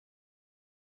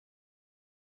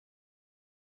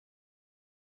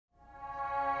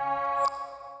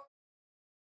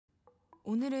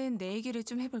오늘은 내 얘기를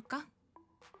좀 해볼까?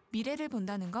 미래를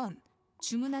본다는 건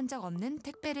주문한 적 없는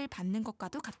택배를 받는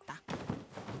것과도 같다.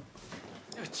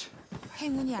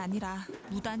 행운이 아니라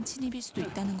무단 침입일 수도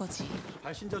있다는 거지.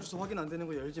 발신자 주소 확인 안 되는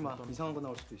거 열지 마. 이상한 거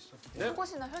나올 수도 있어.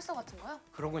 속옷이나 혈서 같은 거요?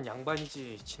 그런 건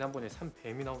양반이지. 지난번에 산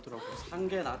뱀이 나오더라고. 산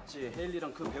게 낫지.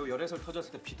 헤일리랑 그 배우 열애설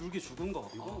터졌을 때 비둘기 죽은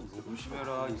거.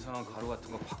 조심해라. 이상한 가루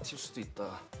같은 거 팍 칠 수도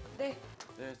있다. 네.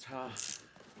 네, 자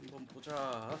한번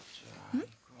보자. 응?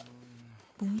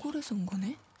 몽골에서 온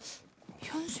거네?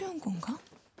 현수형 건가?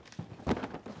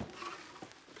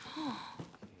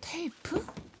 테이프?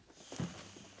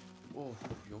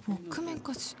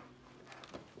 워크맨까지.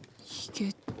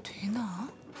 이게 되나?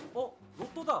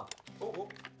 로또다.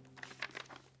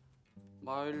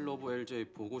 마일러브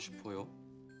LJ 보고 싶어요.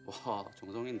 와,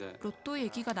 정성인데. 로또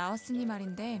얘기가 나왔으니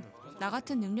말인데 나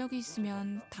같은 능력이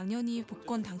있으면 당연히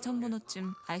복권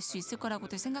당첨번호쯤 알 수 있을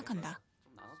거라고들 생각한다.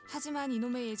 하지만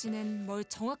이놈의 예지는 뭘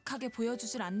정확하게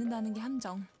보여주질 않는다는 게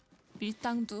함정.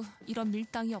 밀당도 이런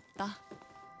밀당이 없다.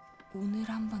 오늘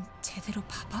한번 제대로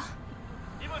봐봐.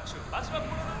 이번 주 마지막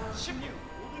번호는 16.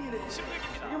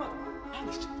 16입니다.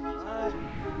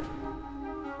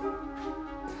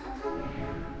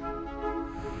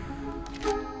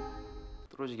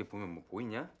 떨어지게 보면 뭐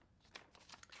보이냐?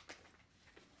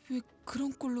 왜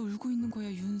그런 꼴로 울고 있는 거야,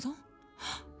 윤성?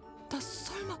 헉, 나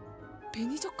설마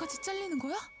매니저까지 잘리는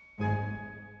거야?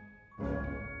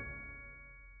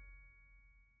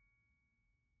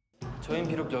 저흰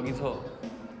비록 여기서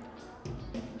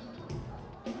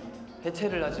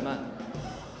해체를 하지만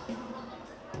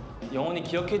영원히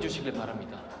기억해 주시길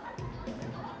바랍니다.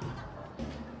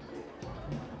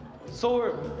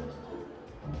 소울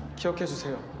기억해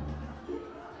주세요.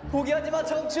 포기하지 마,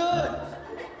 청춘!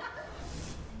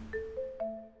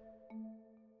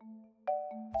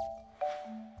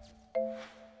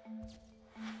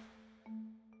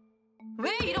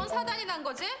 왜 이런 사단이 난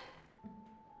거지?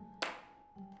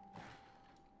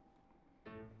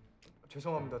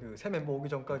 죄송합니다. 그 새 멤버 오기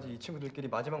전까지 이 친구들끼리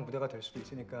마지막 무대가 될 수도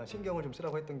있으니까 신경을 좀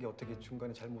쓰라고 했던 게 어떻게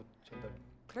중간에 잘못 전달.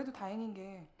 그래도 다행인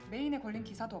게 메인에 걸린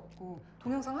기사도 없고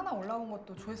동영상 하나 올라온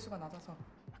것도 조회수가 낮아서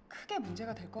크게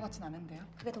문제가 될 것 같진 않은데요.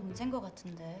 그게 더 문제인 것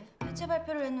같은데. 해체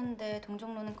발표를 했는데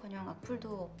동정로는커녕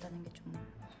악플도 없다는 게 좀...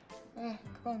 네,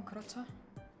 그건 그렇죠.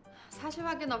 사실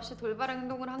확인 없이 돌발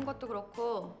행동을 한 것도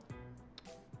그렇고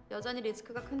여전히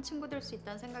리스크가 큰 친구들 수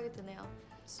있다는 생각이 드네요.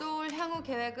 소울 향후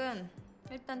계획은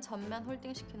일단 전면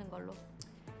홀딩시키는 걸로.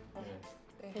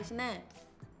 네. 대신에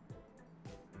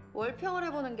월평을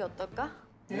해보는 게 어떨까?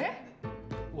 네?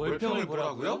 월평을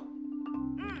보라고요?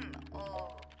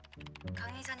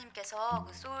 강 이사님께서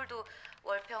그 소울도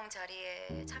월평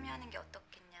자리에 참여하는 게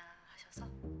어떻겠냐 하셔서.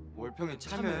 월평에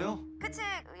참여해요? 그치?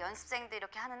 그 연습생들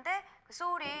이렇게 하는데 그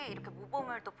소울이 이렇게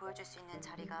모범을 또 보여줄 수 있는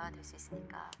자리가 될 수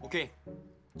있으니까. 오케이.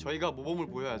 저희가 모범을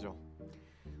보여야죠.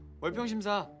 월평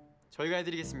심사 저희가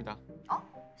해드리겠습니다.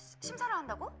 심사를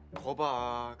한다고?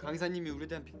 거봐, 강의사님이 우리에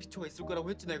대한 빅피처가 있을 거라고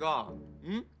했지 내가.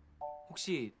 응?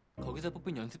 혹시 거기서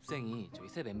뽑힌 연습생이 저희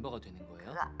새 멤버가 되는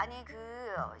거예요? 아니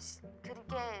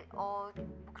그게 뭐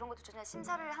그런 것도 전혀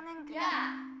심사를 하는 그냥.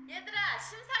 야! 얘들아!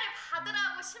 심사를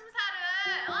받으라고 심사를!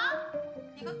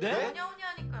 이것도 네? 오냐오냐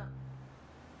하니까.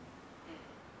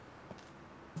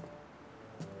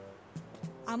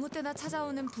 아무 때나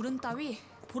찾아오는 불운 따위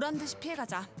보란듯이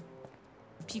피해가자.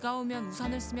 비가 오면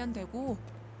우산을 쓰면 되고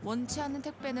원치 않는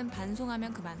택배는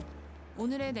반송하면 그만.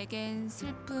 오늘의 내겐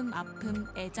슬픔, 아픔,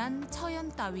 애잔, 처연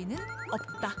따위는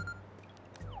없다.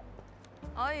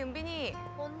 어이 은빈이.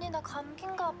 언니 나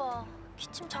감기인가 봐.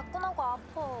 기침 자꾸 나고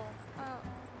아파.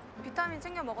 비타민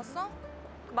챙겨 먹었어?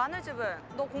 그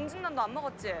마늘즙은? 너 공진단도 안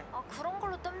먹었지? 아 그런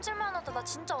걸로 땜질만 하다 나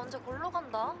진짜 언제 골로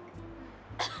간다.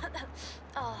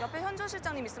 옆에 현준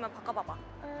실장님 있으면 바꿔봐봐.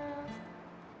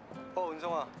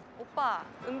 은성아. 오빠,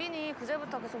 은빈이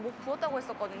그제부터 계속 목 부었다고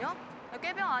했었거든요?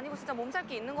 꾀병 아니고 진짜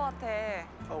몸살기 있는 것 같아.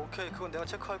 오케이. 그건 내가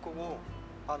체크할 거고.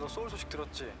 너 소울 소식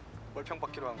들었지? 월평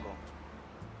받기로 한 거.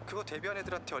 그거 데뷔한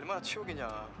애들한테 얼마나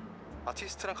치욕이냐.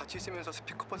 아티스트랑 같이 있으면서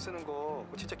스피커폰 쓰는 거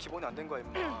그거 진짜 기본이 안 된 거야,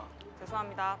 임마.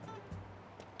 죄송합니다.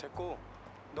 됐고,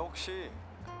 너 혹시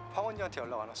황 언니한테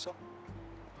연락 안 왔어?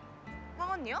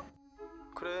 황 언니요?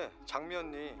 그래, 장미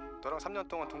언니. 너랑 3년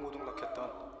동안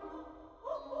동고동락했던.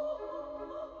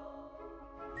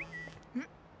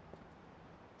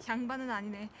 양반은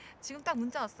아니네. 지금 딱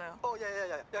문자 왔어요.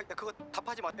 야야야야, 그거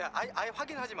답하지 마. 야, 아예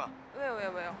확인하지 마.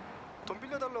 왜요? 돈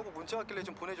빌려달라고 문자 왔길래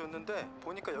좀 보내줬는데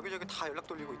보니까 여기저기 다 연락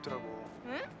돌리고 있더라고.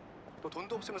 응? 너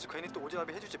돈도 없으면서 괜히 또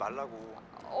오지랖이 해주지 말라고.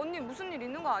 언니 무슨 일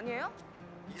있는 거 아니에요?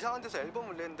 이상한 데서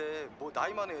앨범을 낸데 뭐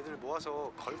나이 많은 애들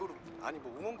모아서 걸그룹 아니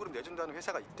뭐 응원그룹 내준다는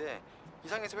회사가 있대.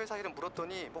 이상해서 회사 이름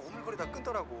물었더니 뭐 우물거리다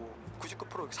끊더라고.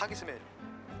 99% 사기 스멜.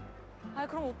 아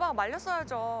그럼 오빠가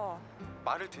말렸어야죠.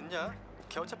 말을 듣냐?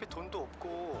 걔 어차피 돈도 없고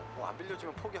뭐 안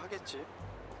빌려주면 포기하겠지.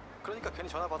 그러니까 괜히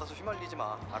전화 받아서 휘말리지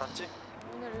마. 알았지?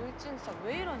 오늘 일진 진짜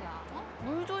왜 이러냐? 어?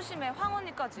 물 조심해 황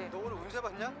언니까지. 너 오늘 운세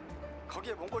봤냐?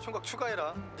 거기에 몽골 총각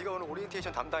추가해라. 네가 오늘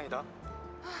오리엔테이션 담당이다.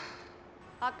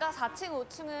 아까 4층,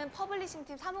 5층은 퍼블리싱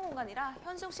팀 사무 공간이라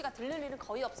현숙 씨가 들를 일은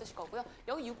거의 없으실 거고요.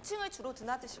 여기 6층을 주로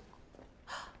드나드실 거.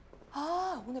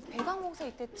 아 오늘 배관공사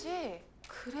있댔지?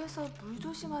 그래서 물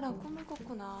조심하라고 꿈을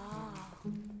꿨구나.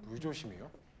 물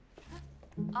조심해요?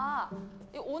 아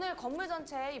오늘 건물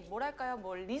전체에 뭐랄까요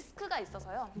뭐 리스크가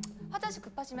있어서요. 화장실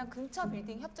급하시면 근처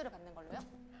빌딩 협조를 받는 걸로요.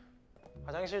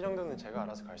 화장실 정도는 제가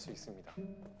알아서 갈 수 있습니다.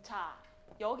 자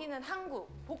여기는 한국,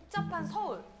 복잡한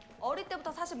서울. 어릴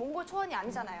때부터 사실 몽골 초원이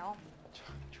아니잖아요.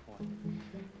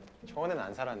 초원은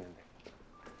안 살았는데.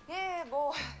 예,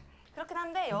 뭐 그렇긴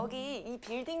한데 여기 이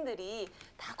빌딩들이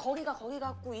다 거기가 거기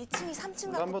같고 2층이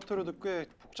 3층 같고. 울란바토르도 꽤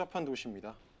복잡한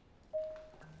도시입니다.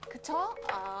 그쵸?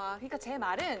 아, 그러니까 제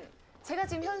말은 제가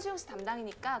지금 현수용 씨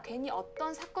담당이니까 괜히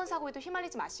어떤 사건 사고에도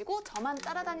휘말리지 마시고 저만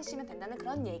따라다니시면 된다는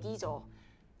그런 얘기죠.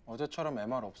 어제처럼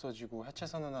MR 없어지고 해체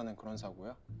선언하는 그런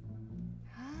사고야?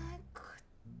 아,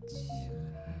 그치.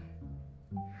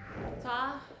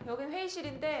 자, 여긴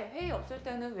회의실인데 회의 없을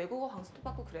때는 외국어 강습도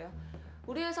받고 그래요.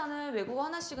 우리 회사는 외국어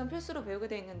하나씩은 필수로 배우게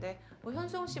돼 있는데 뭐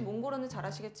현수용 씨 몽골어는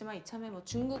잘하시겠지만 이참에 뭐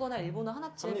중국어나 일본어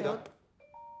하나쯤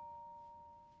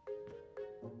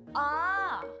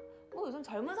아, 뭐 요즘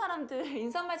젊은 사람들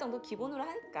인사말 정도 기본으로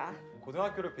하니까.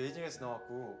 고등학교를 베이징에서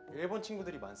나왔고 일본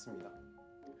친구들이 많습니다.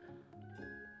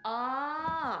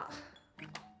 아,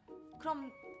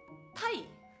 그럼 타이.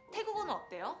 태국어는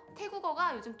어때요?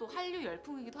 태국어가 요즘 또 한류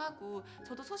열풍이기도 하고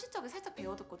저도 소시적에 살짝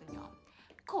배워뒀거든요.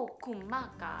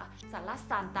 코쿠마가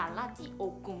살라산 달라디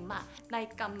오쿠마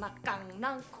나이까마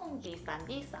깡낭 콩기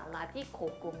산디 살라디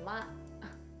코쿠마.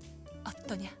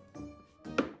 어떠냐?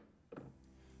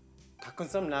 가끔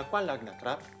썸나 꽐락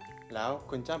나크랍 라오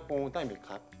근짬뽕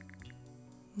따이밀캅.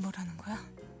 뭐라는 거야?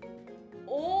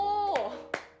 오,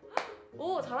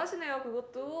 오 잘하시네요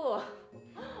그것도.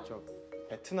 저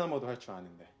베트남어도 할 줄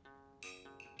아는데.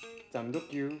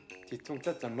 짬도끼우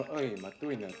뒤통짜 짬머어이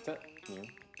맛도 있는 짜님.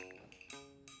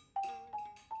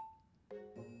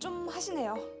 좀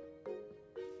하시네요.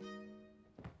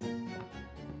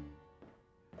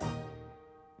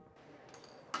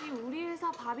 우리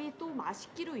회사 밥이 또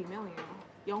맛있기로 유명해요.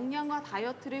 영양과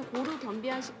다이어트를 고루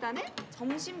겸비한 식단에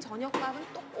점심 저녁밥은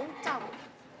또 공짜로.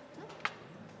 응?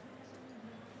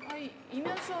 아니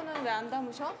이면수호는 왜 안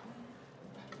담으셔?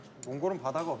 몽골은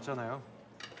바다가 없잖아요.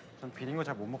 전 비린 거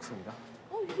잘 못 먹습니다.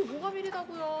 이게 뭐가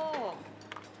비리다고요?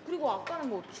 그리고 아까는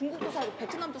뭐 중국도 사고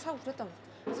베트남도 사고 그랬다면서.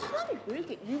 사람이 왜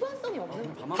이렇게 일관성이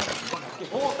없는 거야?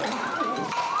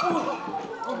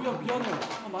 미안해요.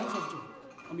 많이 사셨죠?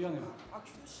 미안해요.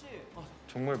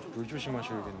 정말 물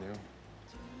조심하셔야겠네요.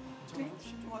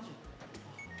 신중하지.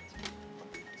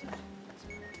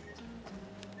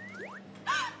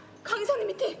 강 이사님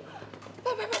밑에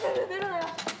빨리 내려놔요.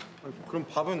 그럼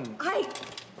밥은? 아이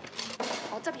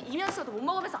어차피 이면수도 못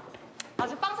먹으면서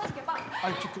아주 빵 사줄게 빵.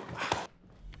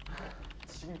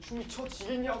 지금 춤이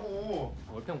춰지겠냐고.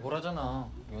 월평 보라잖아.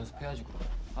 연습해야지 그럼.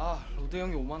 아, 로드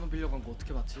형이 5만 원 빌려간 거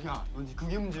어떻게 받지? 야, 넌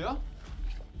그게 문제야?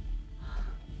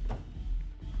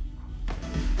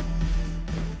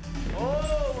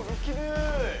 오,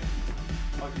 루키들!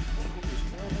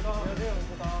 안녕하세요.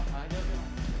 안녕하세요.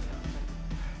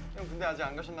 형 근데 아직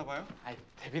안 가셨나 봐요? 아이,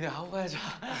 데뷔는 하고 가야죠.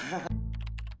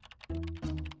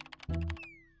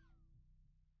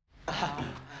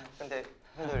 근데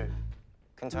형들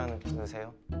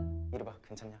괜찮으세요? 이리 봐,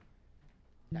 괜찮냐?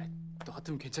 야, 너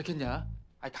같으면 괜찮겠냐?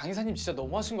 아니, 강 이사님 진짜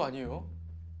너무하신 거 아니에요?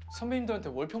 선배님들한테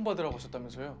월평 받으라고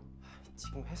하셨다면서요?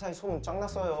 지금 회사에 소문 짱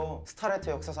났어요. 스타라이트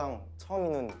역사상 처음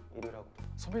있는 일이라고.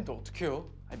 선배님들 어떡해요?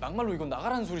 아니, 막말로 이건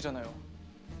나가라는 소리잖아요.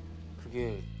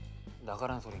 그게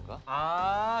나가란 소린가?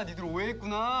 아, 니들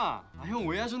오해했구나. 아, 형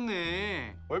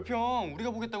오해하셨네. 월평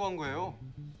우리가 보겠다고 한 거예요.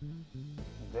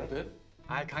 네? 네?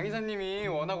 아, 강 이사님이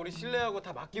워낙 우리 신뢰하고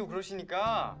다 맡기고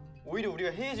그러시니까 오히려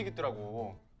우리가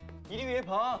해해지겠더라고. 이리 왜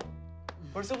봐.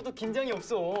 벌써부터 긴장이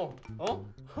없어. 어?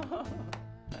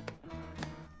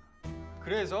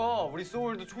 그래서 우리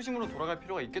소울도 초심으로 돌아갈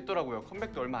필요가 있겠더라고요.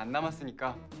 컴백도 얼마 안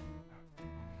남았으니까.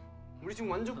 우리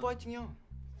지금 완전 파이팅이야.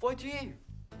 파이팅!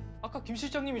 아까 김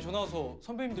실장님이 전화 와서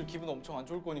선배님들 기분 엄청 안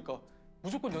좋을 거니까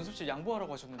무조건 연습실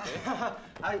양보하라고 하셨는데.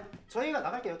 아이, 저희가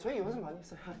나갈게요. 저희 연습 많이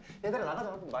했어요. 얘들아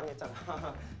나가자. 많이 했잖아.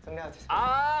 정리하자.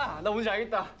 아, 나 뭔지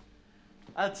알겠다.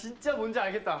 아, 진짜 뭔지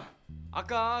알겠다.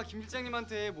 아까 김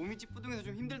실장님한테 몸이 찌뿌둥해서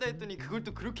좀 힘들다 했더니 그걸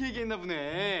또 그렇게 얘기했나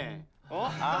보네. 어?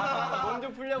 몸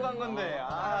좀 풀려고 한 건데.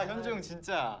 현중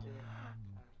진짜.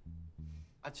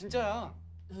 진짜야.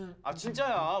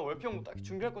 진짜야. 월평 뭐 딱히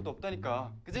준비할 것도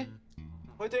없다니까. 그지?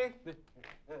 화이팅! 네.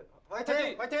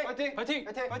 화이팅! 화이팅! 화이팅! 화이팅!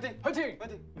 화이팅! 화이팅! 화이팅!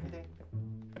 화이팅!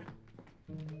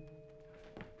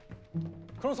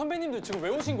 그럼 선배님들 지금 왜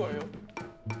오신 거예요?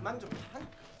 만족한?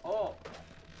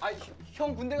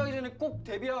 형 군대 가기 전에 꼭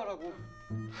데뷔하라고.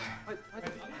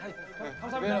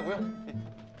 감사합니다고요?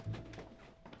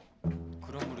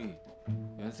 그럼 우리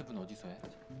연습은 어디서 해?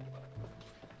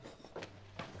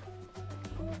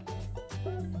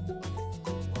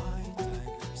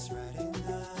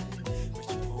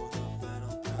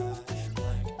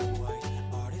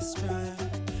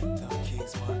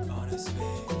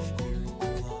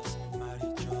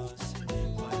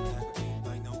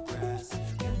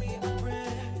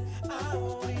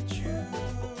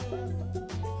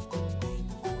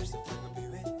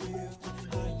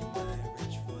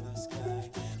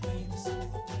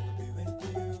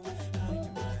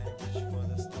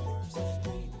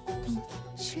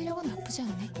 실력은 나쁘지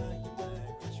않네.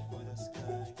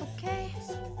 오케이.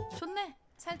 좋네.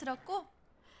 잘 들었고.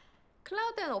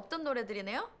 클라우드엔 없던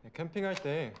노래들이네요? 캠핑할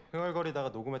때 흥얼거리다가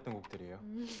녹음했던 곡들이에요.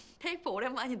 테이프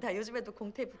오랜만이다. 요즘에도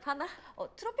공테이프 파나?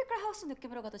 트로피컬 하우스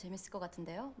느낌으로 가도 재밌을 것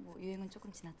같은데요. 뭐 유행은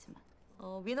조금 지났지만.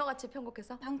 위너같이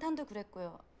편곡해서? 방탄도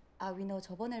그랬고요. 위너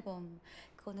저번 앨범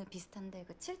그거는 비슷한데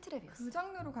그 7트랩이었어요. 그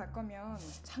장르로 갈 거면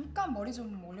잠깐 머리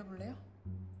좀 올려볼래요?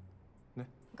 네?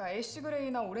 그러니까 애쉬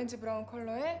그레이나 오렌지 브라운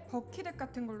컬러에 버키덱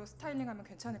같은 걸로 스타일링하면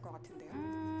괜찮을 것 같은데요.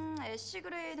 애쉬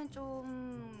그레이는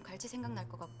좀 갈치 생각날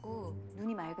것 같고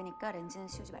눈이 맑으니까 렌즈는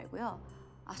씌우지 말고요.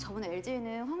 저번에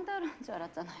LG는 황다루인 줄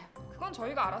알았잖아요. 그건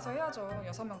저희가 알아서 해야죠.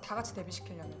 6명 다 같이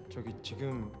데뷔시키려면. 저기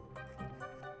지금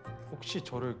혹시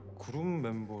저를 그룹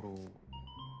멤버로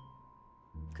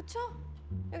그쵸?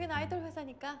 여긴 아이돌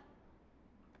회사니까.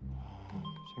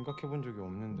 생각해본 적이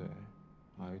없는데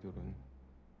아이돌은.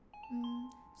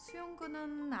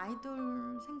 수용군은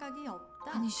아이돌 생각이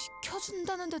없다? 아니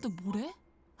시켜준다는데도 뭐래?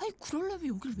 아니 그럴려면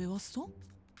여길 왜 왔어?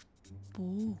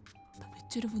 뭐 나 왜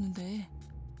째려보는데?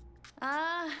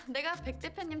 내가 백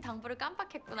대표님 당부를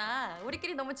깜빡했구나.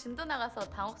 우리끼리 너무 진도 나가서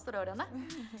당혹스러우려나?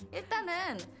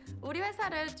 일단은 우리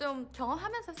회사를 좀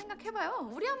경험하면서 생각해봐요.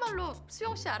 우리야말로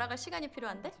수용 씨 알아갈 시간이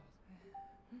필요한데?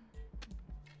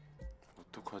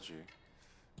 어떡하지?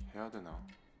 해야 되나?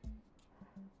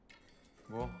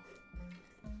 뭐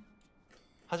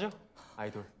하죠?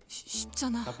 아이돌.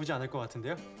 쉽잖아. 나쁘지 않을 것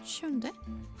같은데요? 쉬운데?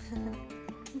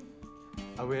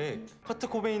 왜 커트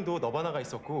코베인도 너바나가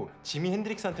있었고 지미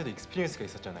핸드릭스한테도 익스피리언스가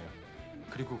있었잖아요.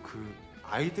 그리고 그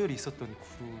아이들이 있었던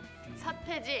그룹이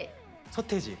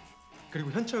서태지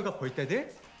그리고 현철과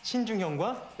벌떼들,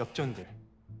 신중형과 엽전들.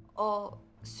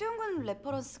 수용군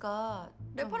레퍼런스가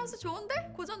레퍼런스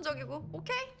좋은데? 고전적이고.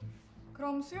 오케이?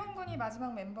 그럼 수용군이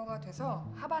마지막 멤버가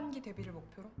돼서 하반기 데뷔를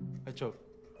목표로? 저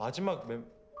마지막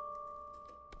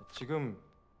지금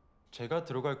제가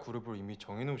들어갈 그룹을 이미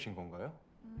정해놓으신 건가요?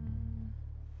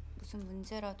 무슨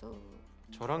문제라도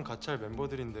저랑 같이 할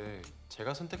멤버들인데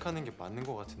제가 선택하는 게 맞는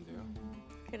것 같은데요.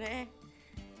 그래.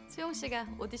 수용 씨가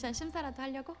오디션 심사라도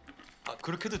하려고?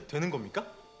 그렇게 해도 되는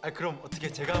겁니까? 그럼 어떻게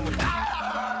제가 한번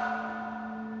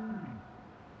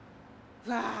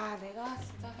와, 내가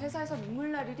진짜 회사에서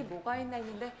눈물 날 일이 뭐가 있나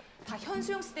했는데 다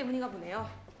현수영 씨 때문인가 보네요.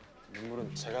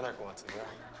 눈물은 제가 날 것 같은데요.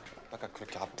 아까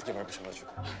그렇게 아프게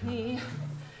밟으셔가지고. 아니,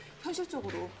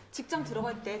 현실적으로 직장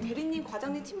들어갈 때 대리님,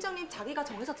 과장님, 팀장님 자기가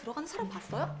정해서 들어가는 사람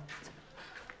봤어요?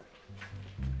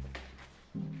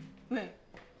 왜?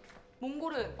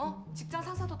 몽골은 직장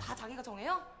상사도 다 자기가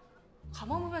정해요?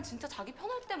 가만 보면 진짜 자기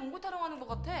편할 때 몽골 타령하는 것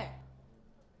같아.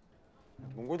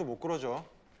 몽골도 못 그러죠.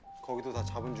 거기도 다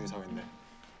자본주의 사회인데.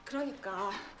 그러니까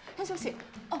현송 씨,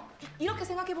 이렇게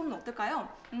생각해 보면 어떨까요?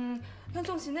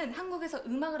 현송 씨는 한국에서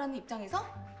음악을 하는 입장에서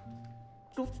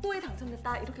로또에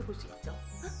당첨됐다 이렇게 볼 수 있죠.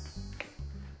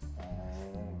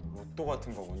 로또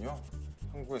같은 거군요.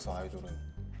 한국에서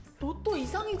아이돌은. 로또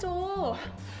이상이죠.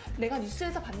 내가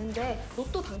뉴스에서 봤는데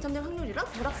로또 당첨될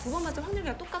확률이랑 벼락 2번 맞을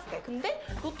확률이랑 똑같대. 근데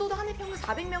로또도 한 해 평균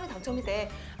 400명이 당첨이 돼.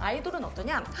 아이돌은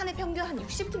어떠냐? 한 해 평균 한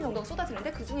 60팀 정도가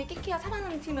쏟아지는데 그중에 끼키야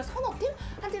살아남는 팀은 서너 팀?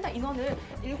 한 팀당 인원을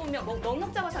 7명,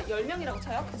 넉넉 잡아서 10명이라고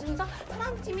쳐요. 그중에서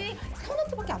살아남는 팀이 서너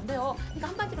팀밖에 안 돼요. 그러니까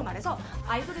한마디로 말해서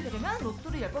아이돌이 되려면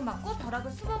로또를 10번 맞고 벼락을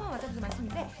 20번 맞아야 그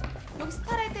말씀인데 여기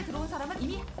스타라이트에 들어온 사람은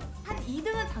이미 한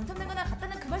 2등은 당첨된 거나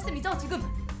같다는 그 말씀이죠, 지금?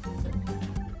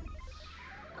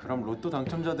 그럼 로또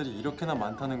당첨자들이 이렇게나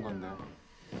많다는 건데.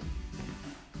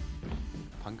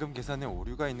 방금 계산에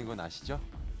오류가 있는 건 아시죠?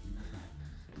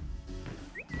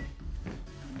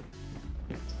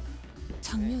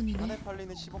 장면이네. 한 해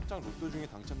팔리는 10억 장 로또 중에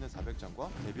당첨된 400장과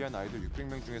데뷔한 아이돌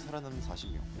 600명 중에 살아남는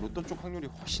 40명. 로또 쪽 확률이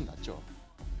훨씬 낮죠.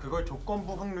 그걸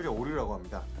조건부 확률의 오류라고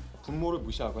합니다. 분모를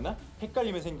무시하거나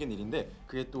헷갈리면 생긴 일인데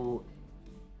그게 또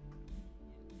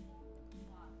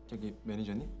저기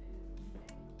매니저님?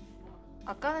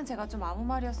 아까는 제가 좀 아무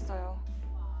말이었어요.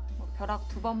 뭐 벼락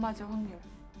 2번 맞을 확률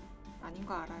아닌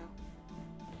거 알아요.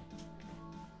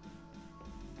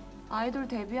 아이돌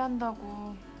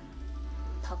데뷔한다고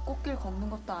다 꽃길 걷는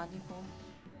것도 아니고.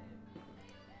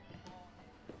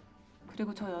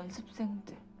 그리고 저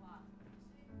연습생들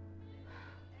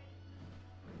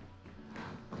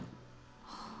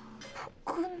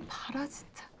복근 봐라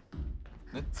진짜.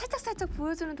 네? 살짝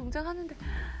보여주는 동작 하는데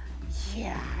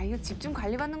이야 이거 집중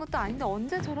관리 받는 것도 아닌데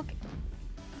언제 저렇게.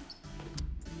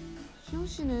 수영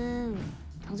씨는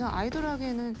당장 아이돌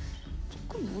하기에는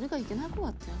조금 무리가 있긴 할 것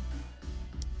같아요.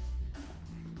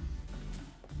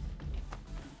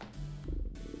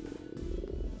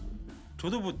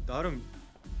 저도 뭐 나름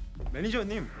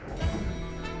매니저님.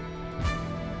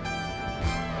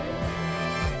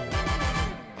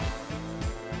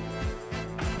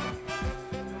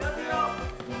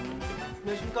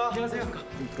 안녕하십니까? 안녕하세요.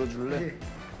 좀 들어줄래?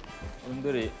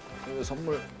 오늘이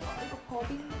선물. 이거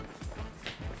법인.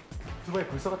 두바이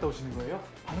벌써 갔다 오시는 거예요?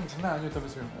 반응 장난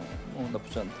아니었다면서요.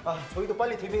 나쁘지 않다. 아 저희도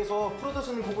빨리 데뷔해서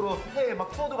프로듀서는 곡으로 해외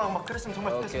막 투어도 가고 막 그랬으면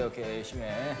정말 좋겠어요. 오케이 열심히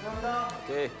해. 감사합니다.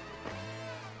 오케이.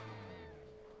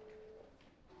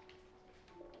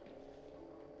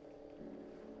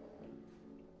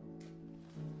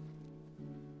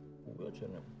 뭐야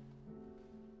쟤는?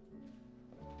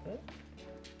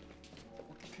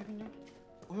 케빈 형?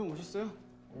 형 오셨어요?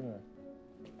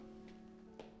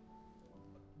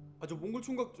 아 저 몽골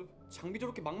총각 저 장비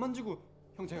저렇게 막 만지고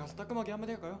형 제가 가서 따끔하게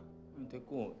한마디 할까요?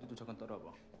 됐고 너도 잠깐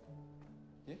따라와봐.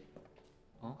 예?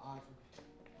 어?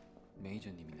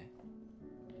 매니저님이네.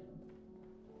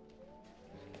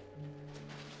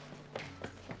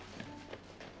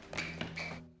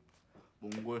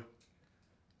 몽골.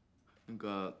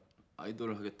 그러니까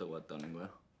아이돌을 하겠다고 왔다는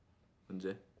거야?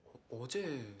 언제?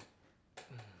 어제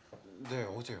네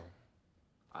어제요.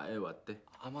 아예 왔대?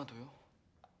 아마도요.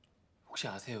 혹시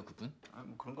아세요 그분?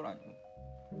 뭐 그런 건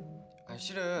아니고. 아니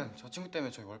실은 저 친구 때문에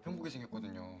저희 월평 보게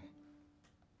생겼거든요.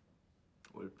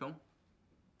 월평?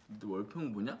 너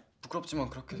월평 뭐냐? 부끄럽지만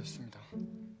그렇게 됐습니다.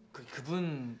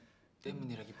 그분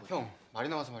때문이라기보다. 형 말이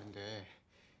나와서 말인데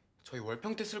저희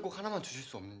월평 때 쓸 곡 하나만 주실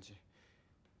수 없는지.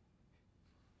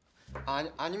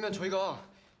 아니면 저희가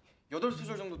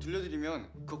 8소절 정도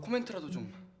들려드리면 그 코멘트라도 좀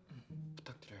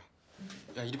부탁드려요.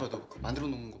 야 이리 봐, 너 그거 만들어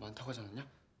놓은 거 많다고 하지 않았냐?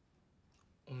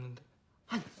 없는데.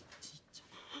 아니 진짜.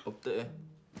 없대.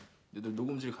 너들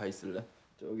녹음실 가 있을래?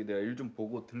 저기 내가 일 좀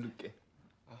보고 들를게.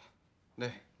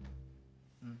 네.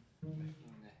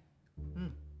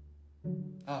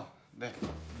 네.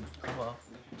 가봐.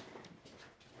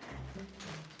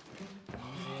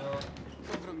 안녕하세요.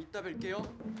 형 그럼 이따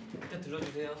뵐게요. 일단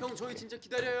들러주세요. 형 저희 진짜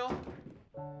기다려요.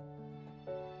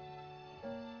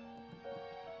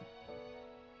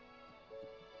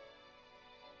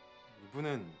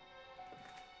 이분은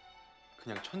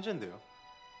그냥 천재인데요.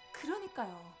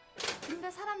 그러니까요.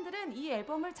 근데 사람들은 이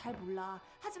앨범을 잘 몰라.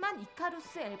 하지만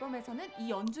이카루스 앨범에서는 이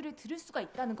연주를 들을 수가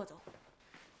있다는 거죠.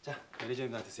 자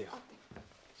매니저님 나 드세요.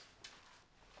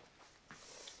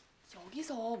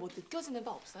 여기서 뭐 느껴지는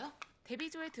바 없어요?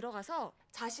 데뷔조에 들어가서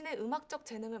자신의 음악적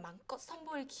재능을 마음껏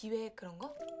선보일 기회 그런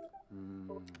거?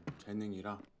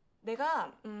 재능이라.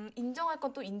 내가 인정할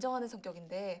건 또 인정하는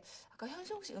성격인데 아까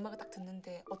현수용 씨 음악을 딱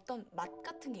듣는데 어떤 맛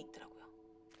같은 게 있더라고요.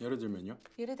 예를 들면요?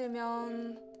 예를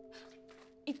들면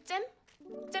이 잼?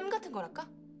 잼 같은 거랄까?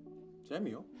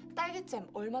 잼이요?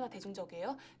 딸기잼 얼마나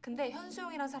대중적이에요? 근데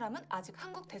현수용이란 사람은 아직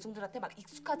한국 대중들한테 막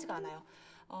익숙하지가 않아요.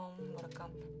 뭐랄까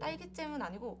딸기잼은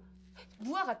아니고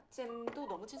무화과잼도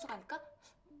너무 친숙하니까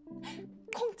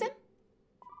콩잼?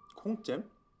 콩잼?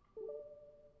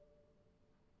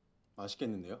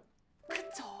 맛있겠는데요?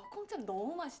 그쵸. 콩잼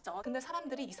너무 맛있죠. 근데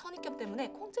사람들이 이 선입견 때문에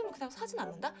콩잼을 그냥 사진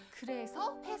않는다?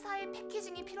 그래서 회사의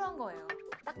패키징이 필요한 거예요.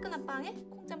 따끈한 빵에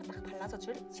콩잼을 딱 발라서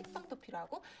줄 식빵도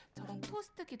필요하고 저런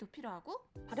토스트기도 필요하고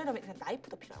바르려면 그냥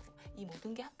나이프도 필요하고 이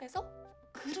모든 게 합해서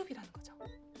그룹이라는 거죠.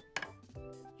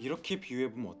 이렇게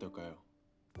비유해보면 어떨까요?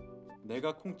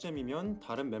 내가 콩잼이면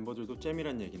다른 멤버들도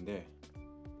잼이란 얘긴데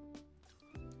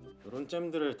이런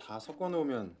잼들을 다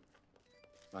섞어놓으면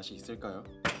맛이 있을까요?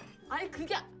 아니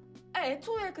그게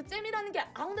애초에 그 잼이라는 게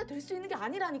아무나 될 수 있는 게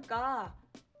아니라니까.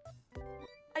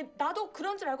 아니 나도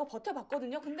그런 줄 알고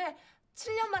버텨봤거든요. 근데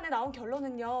 7년 만에 나온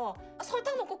결론은요.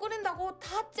 설탕 넣고 끓인다고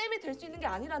다 잼이 될 수 있는 게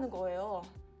아니라는 거예요.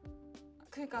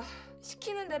 그러니까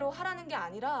시키는 대로 하라는 게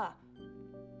아니라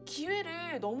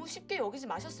기회를 너무 쉽게 여기지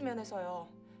마셨으면 해서요.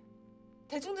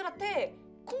 대중들한테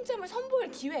콩잼을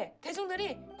선보일 기회,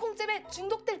 대중들이 콩잼에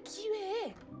중독될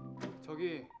기회.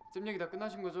 저기 잼 얘기 다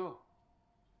끝나신 거죠?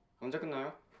 언제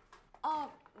끝나요?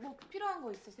 아, 뭐 필요한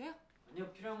거 있으세요?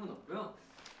 아니요, 필요한 건 없고요.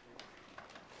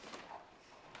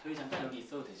 저희 잠깐 여기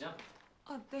있어도 되죠?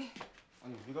 아, 네.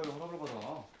 아니 우리가 왜 허락을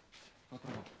받아?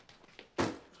 들어가.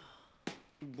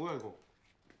 뭐야 이거?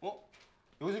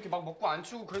 여기서 이렇게 막 먹고 안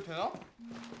치우고 그래도 되나?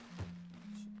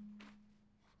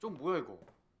 좀 뭐야 이거?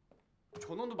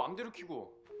 전원도 맘대로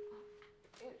켜고.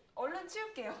 얼른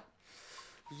치울게요.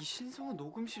 이 신성한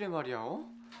녹음실에 말이야,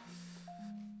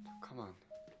 가만.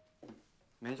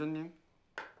 매니저님.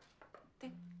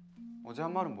 네. 어제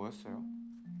한 말은 뭐였어요?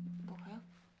 뭐가요?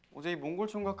 어제 이 몽골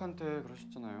총각한테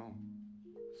그러셨잖아요.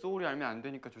 소울이 알면 안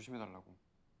되니까 조심해달라고.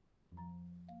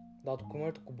 나도 그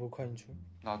말 듣고 몰카인 줄.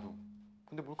 나도.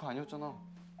 근데 몰카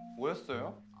아니었잖아.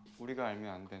 뭐였어요? 우리가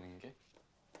알면 안 되는 게?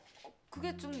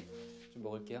 그게 좀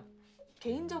먹을게요.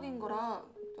 개인적인 거라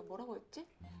뭐라고 했지?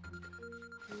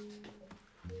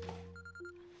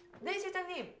 네,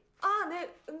 실장님. 아,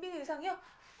 네, 은빈이 의상이요?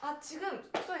 아, 지금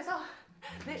숙소에서.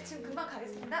 네, 지금 금방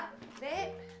가겠습니다.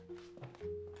 네.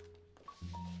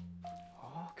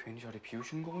 아, 괜히 자리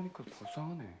비우신 거 보니까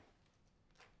불쌍하네.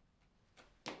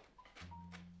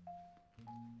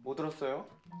 뭐 들었어요?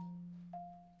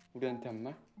 우리한테 한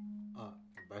말? 아,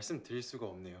 말씀드릴 수가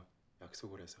없네요.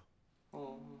 약속을 해서.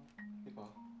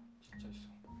 이봐. 진짜 있어.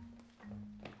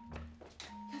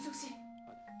 현숙 씨,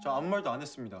 저 아무 말도 안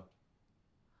했습니다.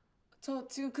 저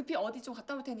지금 급히 어디 좀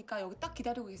갔다 올 테니까 여기 딱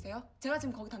기다리고 계세요. 제가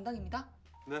지금 거기 담당입니다.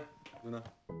 네, 누나.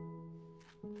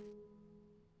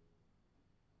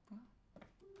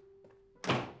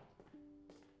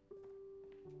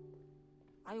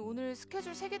 아니 오늘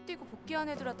스케줄 3개 뛰고 복귀한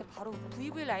애들한테 바로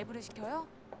VV 라이브를 시켜요?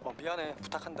 미안해.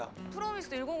 부탁한다. 프로미스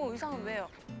 105 의상은 왜요?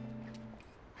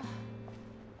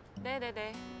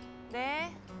 네네네.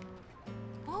 네.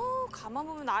 가만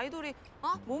보면 아이돌이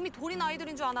몸이 돌인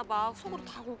아이돌인 줄 아나 봐. 속으로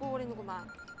다 굴고거리는구만.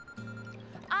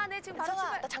 아, 네 지금 바로 은성아,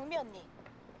 출발. 나 장미 언니.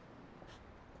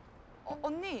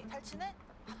 언니. 잘 지내?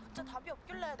 문자 답이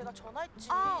없길래 내가 전화했지.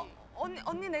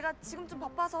 언니 내가 지금 좀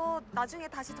바빠서 나중에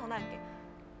다시 전화할게.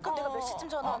 그럼 내가 몇 시쯤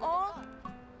전화하면 될까?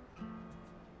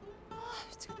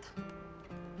 미치겠다.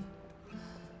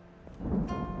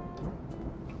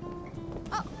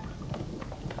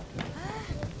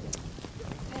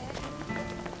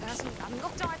 내가 지금 남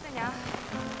걱정할 때냐.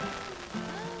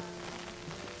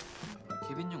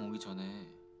 케빈 형 오기 전에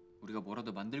우리가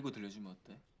뭐라도 만들고 들려주면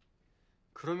어때?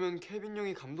 그러면 케빈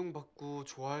형이 감동받고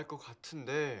좋아할 것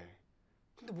같은데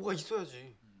근데 뭐가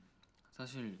있어야지.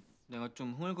 사실 내가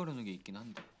좀 흥얼거리는 게 있긴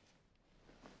한데.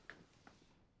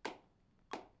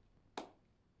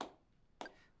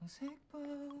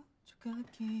 색보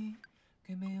조각기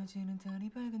꿰매어지는 달이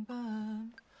밝은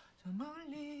밤 저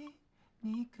멀리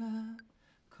네가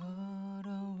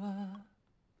걸어와.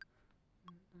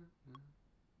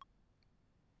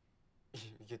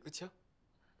 이게 끝이야?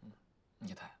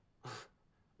 이게 다야.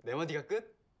 네 마디가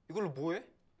끝? 이걸로 뭐해?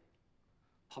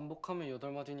 반복하면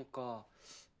 8마디니까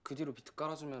그 뒤로 비트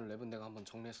깔아주면 랩은 내가 한번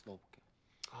정리해서 넣어볼게.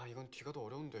 아 이건 뒤가 더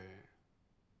어려운데.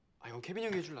 아 이건 케빈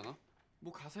형이 해줄라나?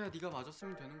 뭐 가사야 네가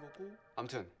맞았으면 되는 거고.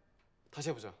 암튼 다시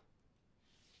해보자.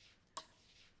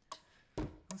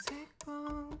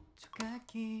 색보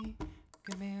조각기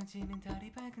꿰매어지는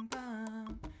달이 밝은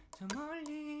밤 저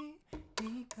멀리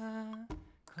네가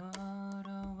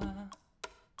걸어와.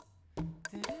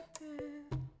 뜨르뜨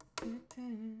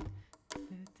뜨뜨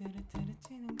뜨르뜨르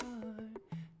치는 걸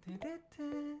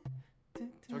뜨르뜨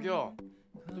뜨뜨. 저기요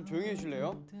좀 조용히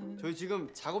해줄래요? 저희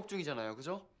지금 작업 중이잖아요,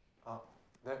 그죠?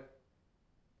 네.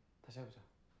 다시 해보자.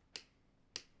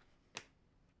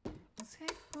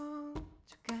 색보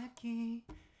조각기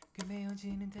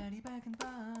꿰매어지는 달이 밝은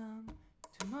밤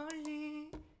저 멀리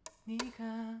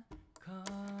네가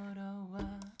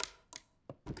걸어와.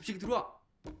 급식이 들어와.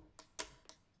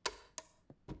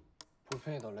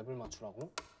 볼펜에 너 랩을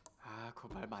맞추라고? 아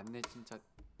그거 말 맞네 진짜.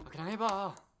 그냥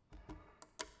해봐.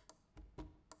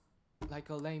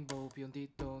 Like a rainbow 비온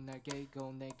뒤도 날개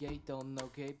있고 내게 있던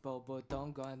너게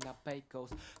뻗었던 거 하나 빼고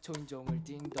초인종을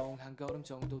띵동 한 걸음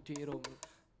정도 뒤로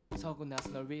서고 나서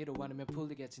널 위로 안으면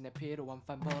풀리겠지 내 피로한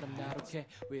fan버릇 나룩해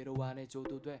위로 안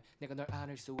해줘도 돼 내가 널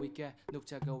안을 수 있게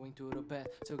녹차 going to the bed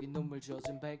저기 눈물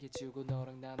젖은 베개 치우고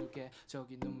너랑 나눌게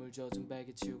저기 눈물 젖은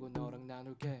베개 치우고 너랑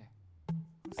나눌게.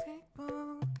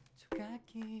 색보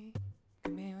조각기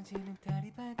꿰매어지는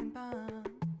달이 밝은 밤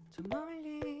저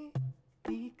멀리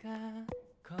네가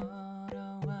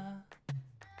걸어와.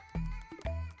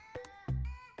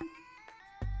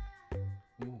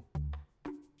 오.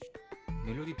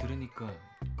 멜로디 들으니까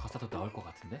가사도 나올 것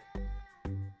같은데?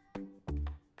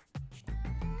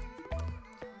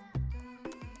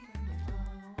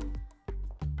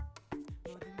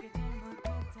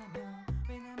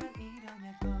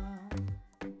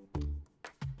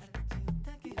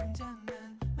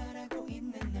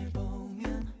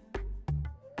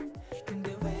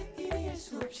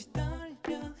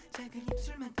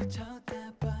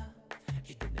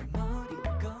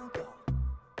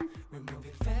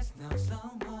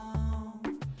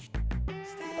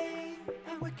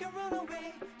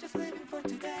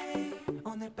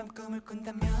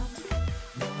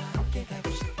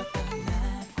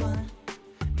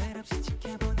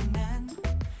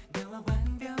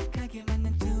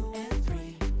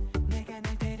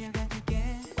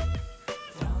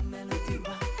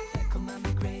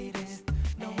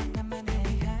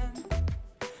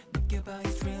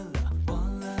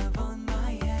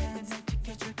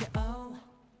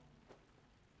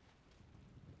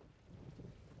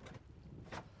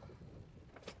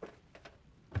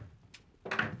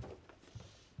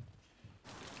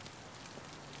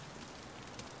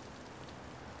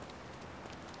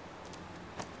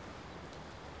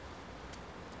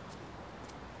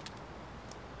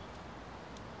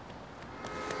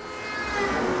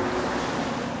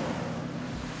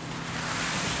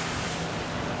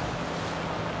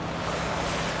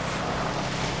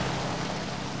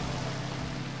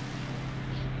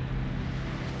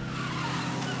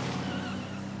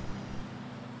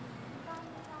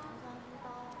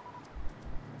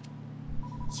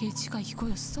 예지가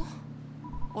이거였어?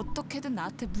 어떻게든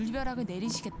나한테 물벼락을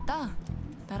내리시겠다?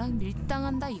 나랑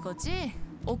밀당한다 이거지?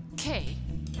 오케이.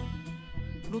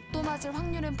 로또 맞을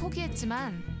확률은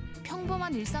포기했지만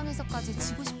평범한 일상에서까지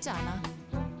지고 싶지 않아.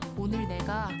 오늘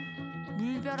내가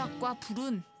물벼락과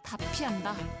불운 다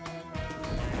피한다.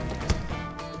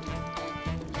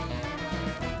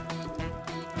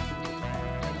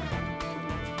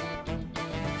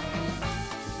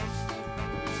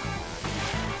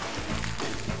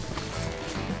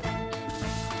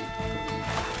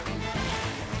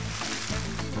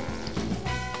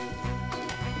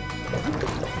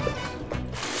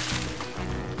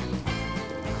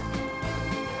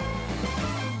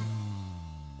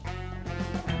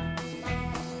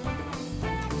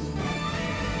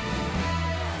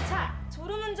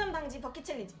 버킷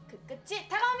챌린지 그 끝이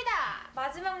다가옵니다.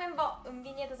 마지막 멤버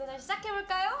은빈이의 도전을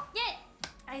시작해볼까요? 예!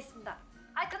 알겠습니다.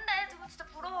 아 근데 두 분 진짜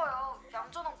부러워요.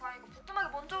 얌전한 고양이가 부뚜막에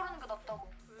먼저 오르는 게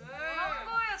낫다고. 뭐라는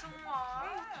거예요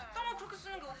정말. 부뚜막 그렇게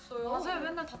쓰는 게 어딨어요. 맞아요.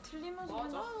 맨날 다 틀리면서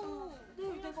맨날.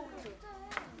 네 내가 그래.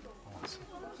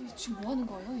 지금 뭐 하는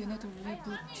거예요? 얘네들 왜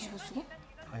물 뒤집어 쓰고?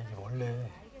 아 이게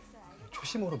원래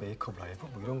초심으로 메이크업 라이브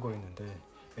뭐 이런 거였는데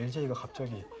LJ가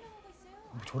갑자기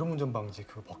뭐 졸음운전 방지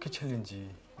그 버킷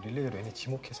챌린지 릴레이로 얘네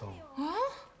지목해서 언니?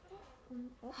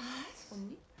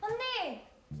 언니!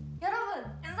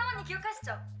 여러분! 은성 언니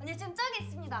기억하시죠? 언니 지금 저기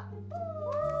있습니다.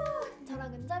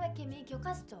 저랑 은자백 케미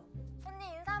기억하시죠? 언니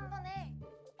인사 한 번 해.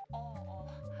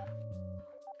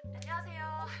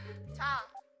 안녕하세요. 자,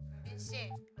 은빈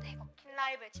씨. 네. 버킷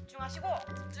라이브에 집중하시고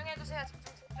집중해주세요.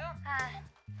 집중. 아,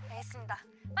 알겠습니다.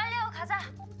 빨리 하고 가자.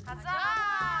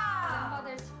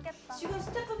 멤버들 숨겠다. 지금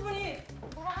스태프분이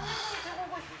뭐가 한 명씩 들고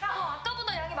오고 있어.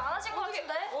 아까보다 양이 많아진 것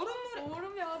같은데?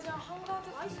 얼음이 아직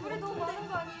한가득. 물이 너무 많은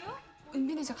거 아니에요?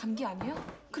 은빈이 저 감기 아니에요?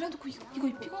 그래놓고 이거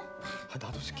입히고? 아,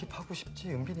 나도 스킵하고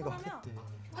싶지. 은빈이가 하겠대.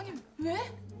 아니 왜?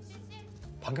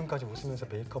 방금까지 웃으면서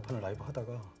메이크업하는 라이브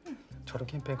하다가 저런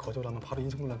캠페인 거절하면 바로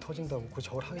인성논란 터진다고 그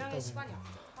저걸 하겠다고.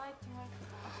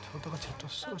 저러다가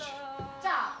쟤떴어.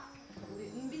 자, 우리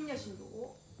은빈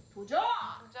여신도 도전!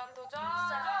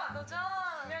 도전!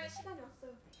 분명히 시간이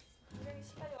왔어요. 분명히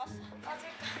시간이 왔어.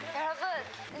 여러분,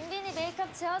 은빈이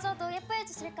메이크업 지워줘도 예뻐해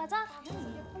주실 거죠?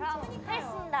 그럼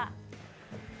하겠습니다.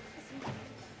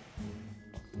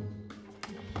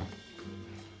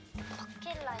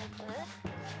 버킷 라이브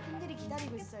팬들이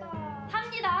기다리고 있어요.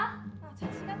 합니다.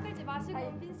 자, 시간 끌지 마시고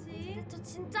은빈 씨. 저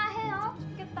진짜 해요.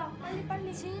 좋겠다.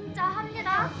 빨리. 진짜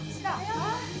합니다. 합시다.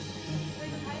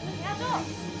 저희도 다 해야죠.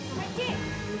 파이팅!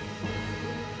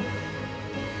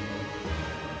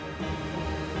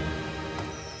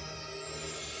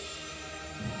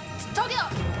 저기요!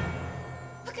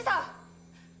 흑기사!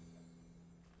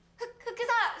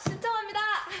 흑기사 신청합니다!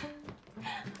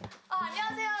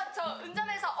 안녕하세요. 저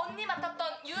은점에서 언니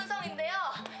맡았던 유은성인데요.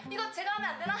 이거 제가 하면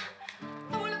안 되나?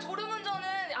 원래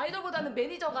졸음운전은 아이돌보다는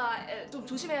매니저가 좀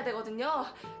조심해야 되거든요.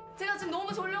 제가 지금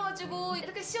너무 졸려가지고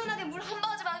이렇게 시원하게 물 한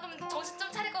바가지 마시면 정신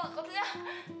좀 차릴 것 같거든요.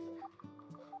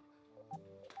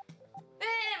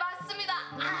 네, 맞습니다.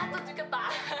 아, 또 느꼈다.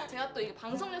 제가 또 이게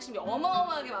방송 욕심이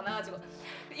어마어마하게 많아가지고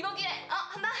이번 기회에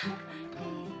한다.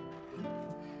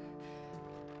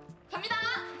 갑니다.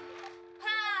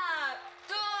 하나,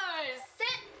 둘, 셋.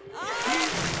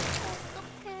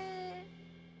 어떡해.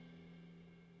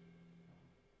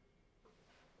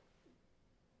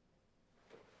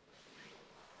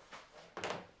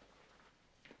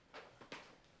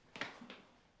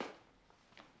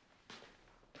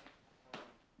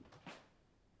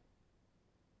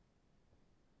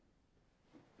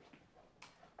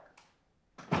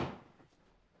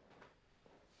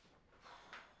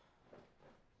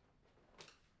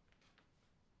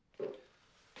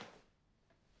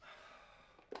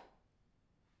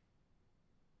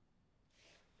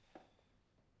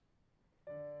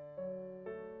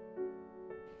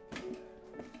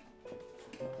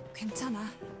 괜찮아.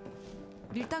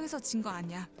 밀당에서 진 거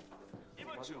아니야.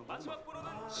 이번 주 마지막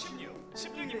번호는 16,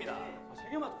 16입니다.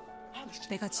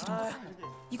 내가 지른 거야.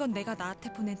 이건 내가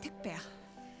나한테 보낸 택배야.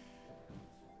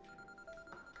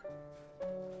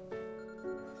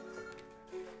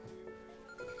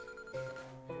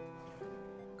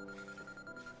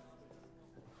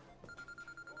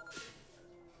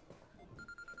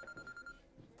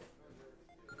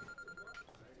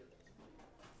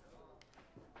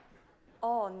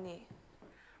 언니.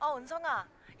 은성아,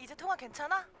 이제 통화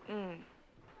괜찮아? 응.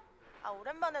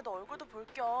 오랜만에 너 얼굴도 볼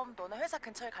겸 너네 회사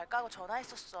근처에 갈까 하고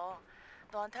전화했었어.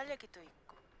 너한테 할 얘기도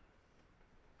있고.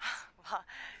 와,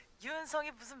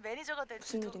 유은성이 무슨 매니저가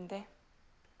될지도. 무슨 일인데?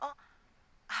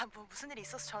 뭐 무슨 일이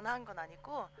있어서 전화한 건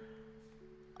아니고.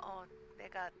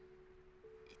 내가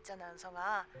있잖아,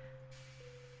 은성아.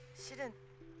 실은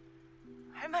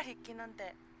할 말이 있긴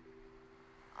한데.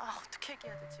 어떻게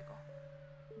얘기해야 되지 이거?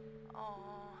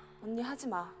 언니 하지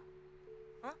마.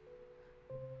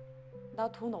 응? 나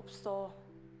돈 없어.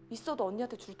 있어도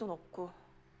언니한테 줄 돈 없고.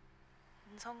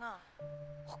 은성아.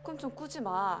 헛금 좀 꾸지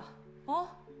마.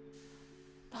 어?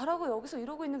 나라고 여기서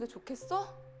이러고 있는 게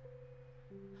좋겠어?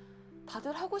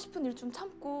 다들 하고 싶은 일 좀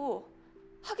참고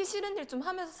하기 싫은 일 좀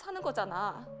하면서 사는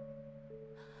거잖아.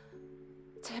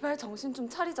 제발 정신 좀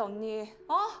차리자, 언니.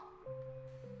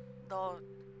 너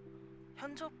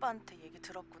현주 오빠한테 얘기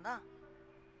들었구나?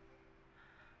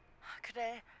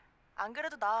 그래, 안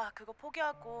그래도 나 그거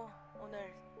포기하고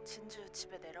오늘 진주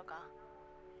집에 내려가.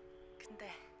 근데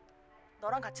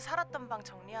너랑 같이 살았던 방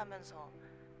정리하면서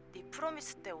네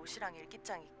프로미스 때 옷이랑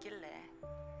일기장 있길래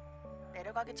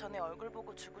내려가기 전에 얼굴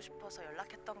보고 주고 싶어서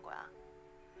연락했던 거야.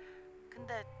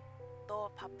 근데 너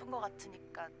바쁜 거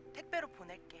같으니까 택배로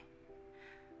보낼게.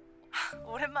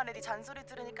 오랜만에 네 잔소리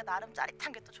들으니까 나름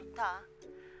짜릿한 게 또 좋다.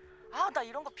 나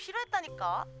이런 거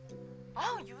필요했다니까.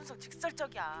 유은성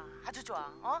직설적이야. 아주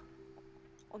좋아.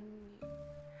 언니.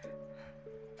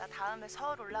 나 다음에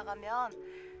서울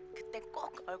올라가면 그때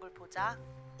꼭 얼굴 보자.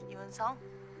 유은성.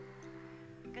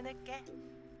 끊을게.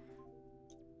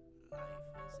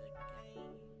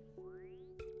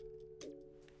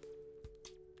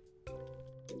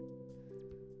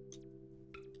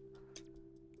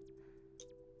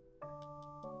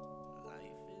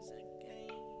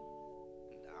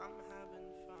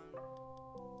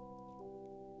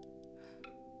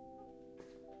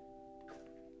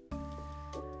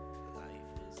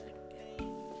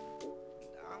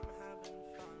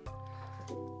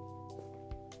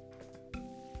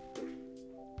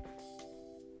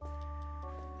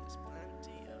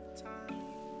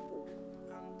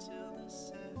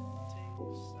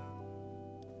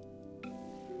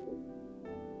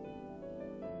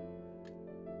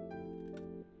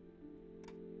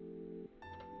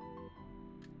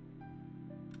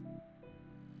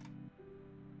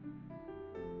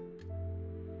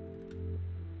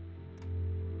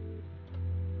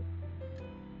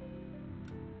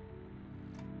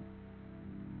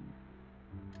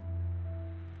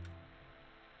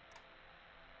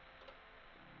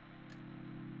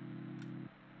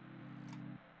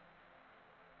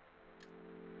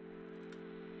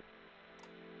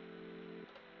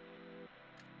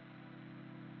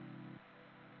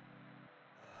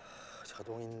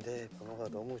 자동인데 번호가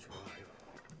너무 좋아.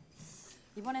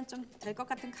 이번엔 좀 될 것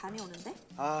같은 감이 오는데?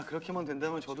 그렇게만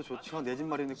된다면 저도 좋죠. 내 집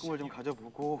마련의 꿈을 좀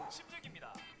가져보고.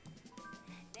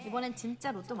 이번엔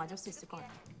진짜 로또 맞을 수 있을 것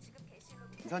같아.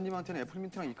 이사님한테는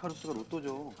애플민트랑 이카루스가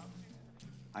로또죠.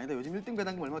 아니다, 요즘 1등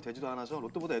배당금 얼마 되지도 않아서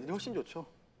로또보다 애들이 훨씬 좋죠.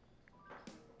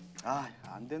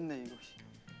 안 됐네 이거.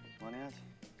 그만해야지.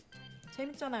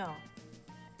 재밌잖아요.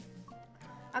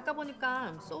 아까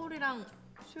보니까 소울이랑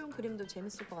수용 그림도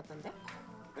재밌을 것 같던데?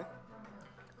 그래?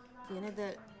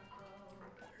 얘네들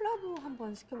콜라보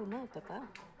한번 시켜보면 어떨까요?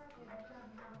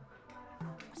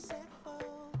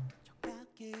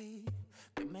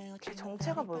 걔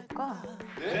정체가 뭘까?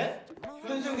 네?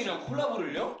 현승이랑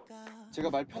콜라보를요? 제가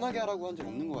말 편하게 하라고 한 적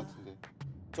없는 것 같은데.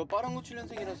 저 빠른 거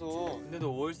 7년생이라서. 근데 너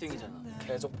 5월생이잖아.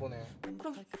 계속 보내.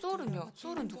 그럼 소울은요?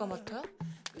 소울은 누가 맡아요?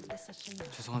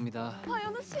 죄송합니다. 아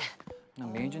연우 씨.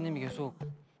 난 매니저님이 계속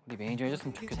우리 매니저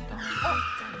해줬으면 좋겠다.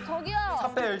 저기요.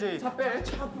 차빼 LJ. 차빼.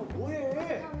 차뭐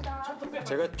뭐해?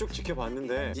 제가 쭉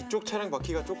지켜봤는데 이쪽 차량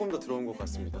바퀴가 조금 더 들어온 것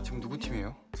같습니다. 지금 누구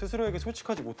팀이에요? 스스로에게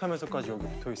솔직하지 못하면서까지 여기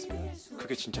붙어 있으면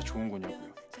그게 진짜 좋은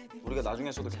거냐고요. 우리가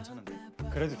나중에 써도 괜찮은데.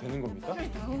 그래도 되는 겁니까?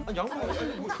 아 양보.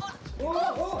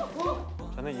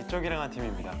 저는 이쪽이랑 한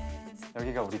팀입니다.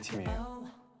 여기가 우리 팀이에요.